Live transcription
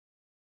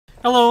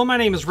Hello, my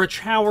name is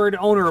Rich Howard,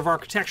 owner of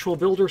Architectural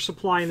Builder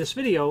Supply, and this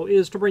video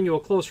is to bring you a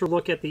closer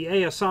look at the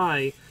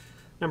ASI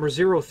number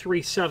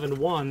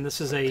 0371. This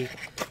is a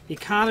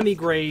economy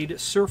grade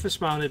surface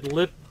mounted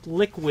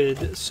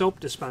liquid soap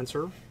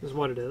dispenser is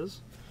what it is.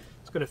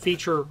 It's going to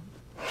feature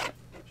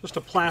just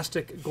a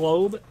plastic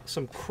globe,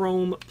 some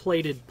chrome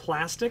plated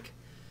plastic.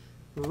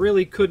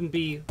 Really couldn't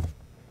be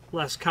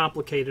less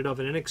complicated of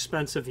an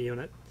inexpensive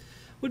unit.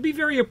 Would be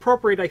very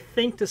appropriate, I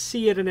think, to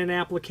see it in an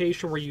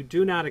application where you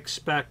do not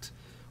expect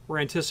or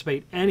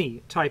anticipate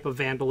any type of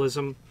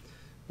vandalism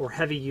or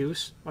heavy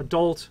use,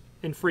 adult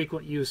and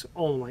frequent use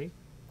only.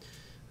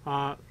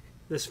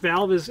 This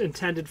valve is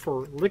intended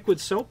for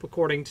liquid soap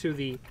according to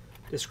the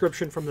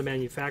description from the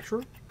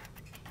manufacturer.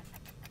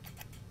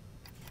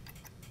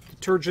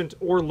 Detergent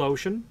or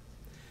lotion.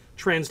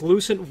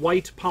 Translucent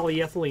white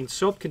polyethylene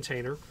soap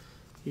container.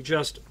 You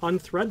just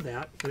unthread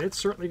that and it's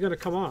certainly going to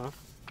come off.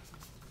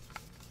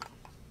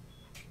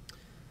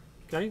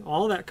 Okay,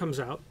 all that comes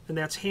out, and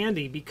that's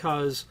handy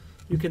because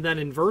you can then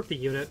invert the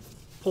unit,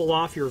 pull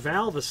off your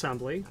valve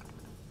assembly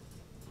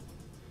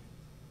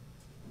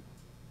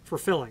for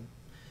filling.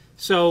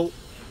 So,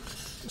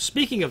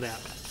 speaking of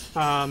that,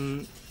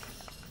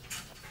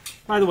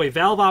 by the way,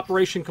 valve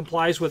operation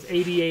complies with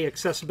ADA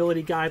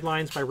accessibility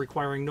guidelines by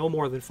requiring no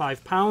more than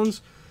 5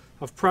 pounds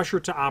of pressure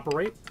to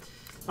operate.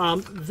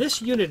 This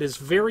unit is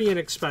very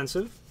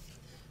inexpensive.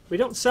 We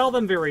don't sell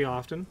them very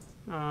often,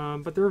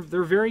 but they're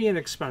very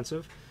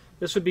inexpensive.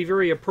 This would be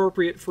very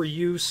appropriate for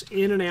use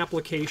in an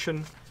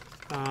application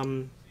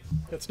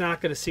that's not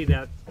going to see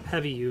that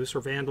heavy use or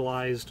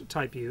vandalized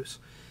type use.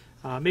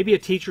 Maybe a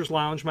teacher's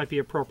lounge might be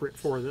appropriate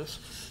for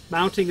this.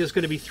 Mounting is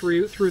going to be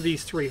through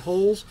these 3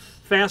 holes.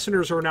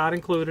 Fasteners are not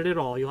included at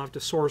all. You'll have to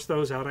source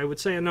those out. I would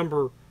say a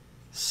number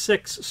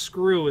 6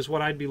 screw is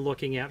what I'd be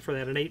looking at for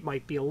that. An 8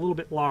 might be a little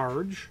bit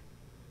large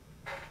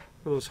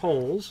for those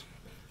holes.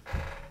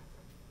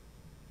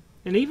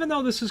 And even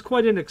though this is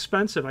quite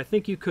inexpensive, I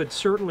think you could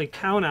certainly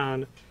count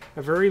on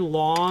a very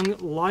long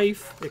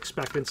life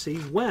expectancy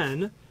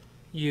when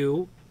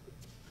you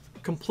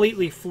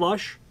completely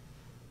flush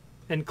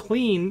and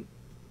clean,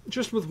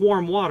 just with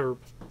warm water,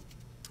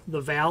 the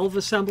valve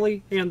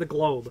assembly and the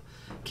globe.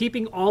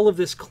 Keeping all of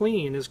this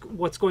clean is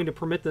what's going to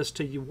permit this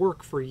to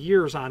work for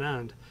years on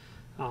end.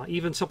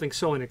 Even something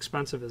so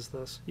inexpensive as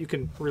this. You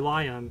can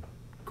rely on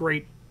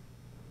great,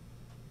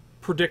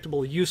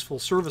 predictable, useful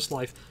service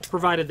life,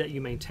 provided that you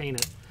maintain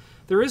it.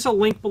 There is a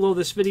link below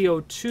this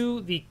video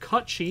to the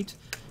cut sheet,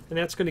 and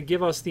that's going to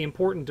give us the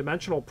important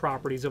dimensional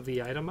properties of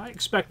the item. I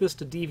expect this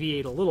to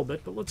deviate a little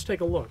bit, but let's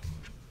take a look.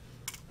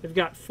 They've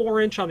got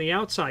 4" on the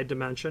outside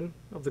dimension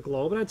of the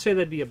globe, and I'd say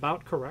that'd be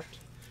about correct.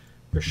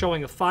 They're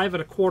showing a 5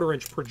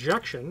 1/4"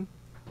 projection.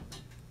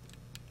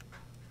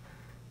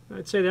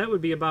 I'd say that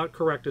would be about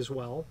correct as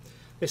well.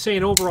 They say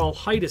an overall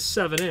height is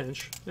 7",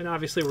 and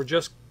obviously we're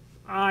just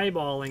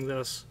eyeballing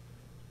this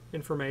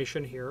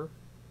information here.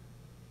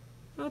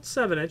 About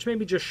 7",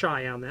 maybe just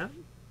shy on that.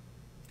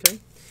 Okay.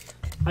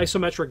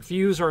 Isometric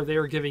views are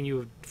there, giving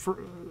you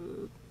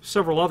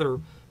several other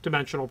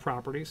dimensional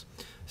properties.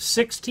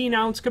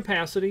 16-ounce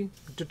capacity,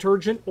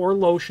 detergent or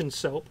lotion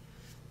soap,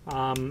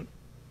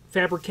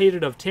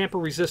 fabricated of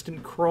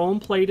tamper-resistant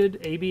chrome-plated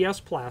ABS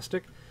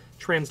plastic,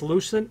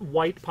 translucent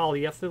white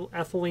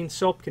polyethylene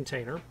soap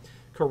container,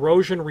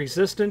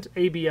 corrosion-resistant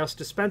ABS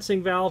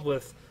dispensing valve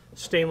with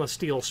stainless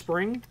steel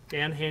spring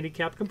and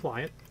handicap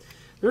compliant.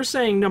 They're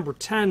saying number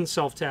 10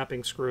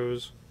 self-tapping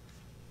screws.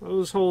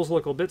 Those holes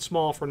look a bit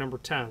small for number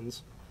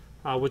 10s,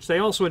 which they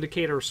also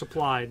indicate are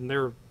supplied, and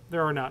there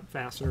are not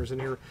fasteners in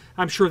here.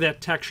 I'm sure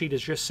that tech sheet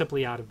is just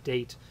simply out of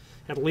date,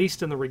 at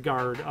least in the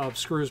regard of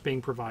screws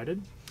being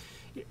provided.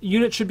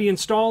 Unit should be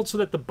installed so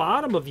that the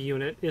bottom of the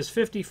unit is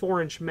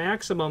 54"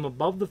 maximum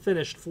above the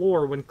finished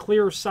floor when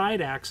clear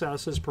side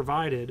access is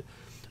provided.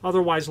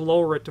 Otherwise,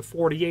 lower it to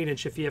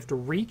 48" if you have to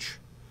reach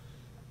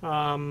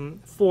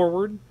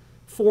forward,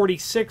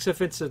 46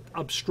 if it's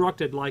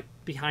obstructed, like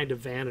behind a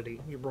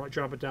vanity. You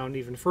drop it down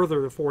even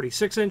further to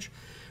 46".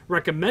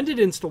 Recommended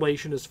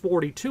installation is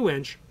 42"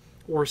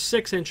 or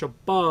 6"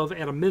 above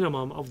at a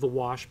minimum of the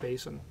wash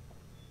basin.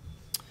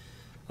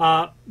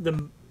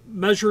 The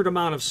measured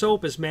amount of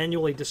soap is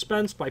manually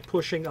dispensed by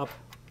pushing up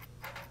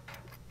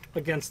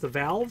against the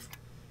valve,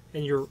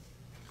 and you're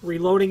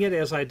reloading it,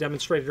 as I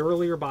demonstrated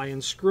earlier, by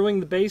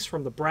unscrewing the base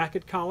from the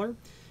bracket collar,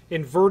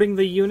 inverting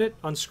the unit,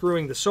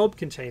 unscrewing the soap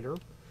container,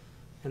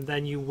 and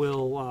then you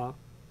will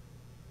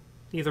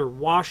either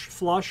wash,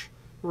 flush,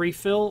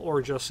 refill,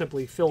 or just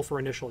simply fill for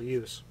initial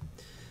use.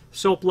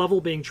 Soap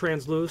level, being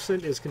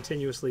translucent, is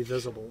continuously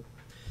visible.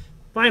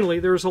 Finally,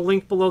 there's a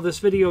link below this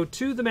video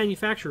to the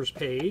manufacturer's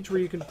page where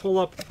you can pull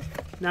up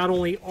not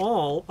only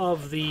all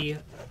of the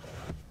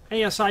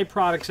ASI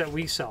products that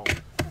we sell,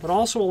 but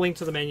also a link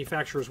to the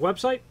manufacturer's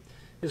website,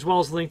 as well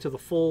as a link to the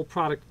full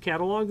product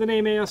catalog. The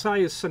name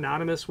ASI is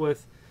synonymous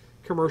with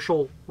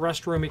commercial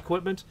restroom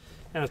equipment,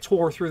 and a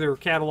tour through their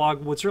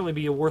catalog would certainly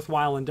be a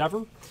worthwhile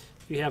endeavor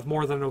if you have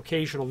more than an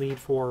occasional need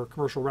for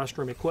commercial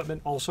restroom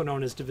equipment, also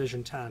known as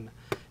Division 10.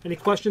 Any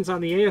questions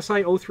on the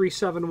ASI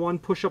 0371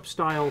 push-up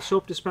style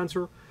soap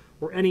dispenser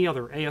or any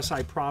other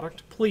ASI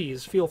product,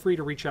 please feel free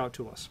to reach out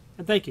to us.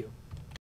 And thank you.